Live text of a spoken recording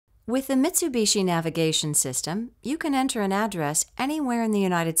With the Mitsubishi navigation system, you can enter an address anywhere in the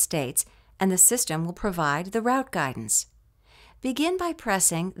United States and the system will provide the route guidance. Begin by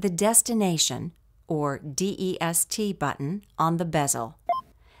pressing the Destination or DEST button on the bezel.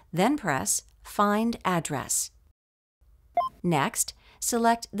 Then press Find Address. Next,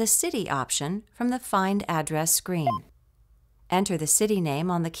 select the City option from the Find Address screen. Enter the city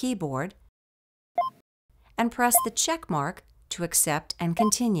name on the keyboard and press the check mark to accept and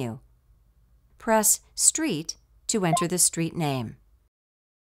continue. Press Street to enter the street name.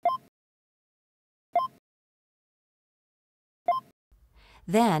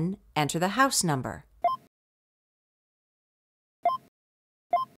 Then enter the house number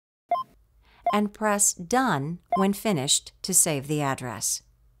and press Done when finished to save the address.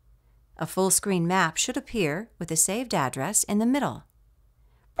 A full-screen map should appear with the saved address in the middle.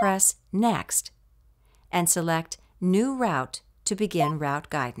 Press Next and select New Route to begin route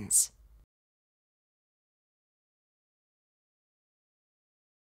guidance.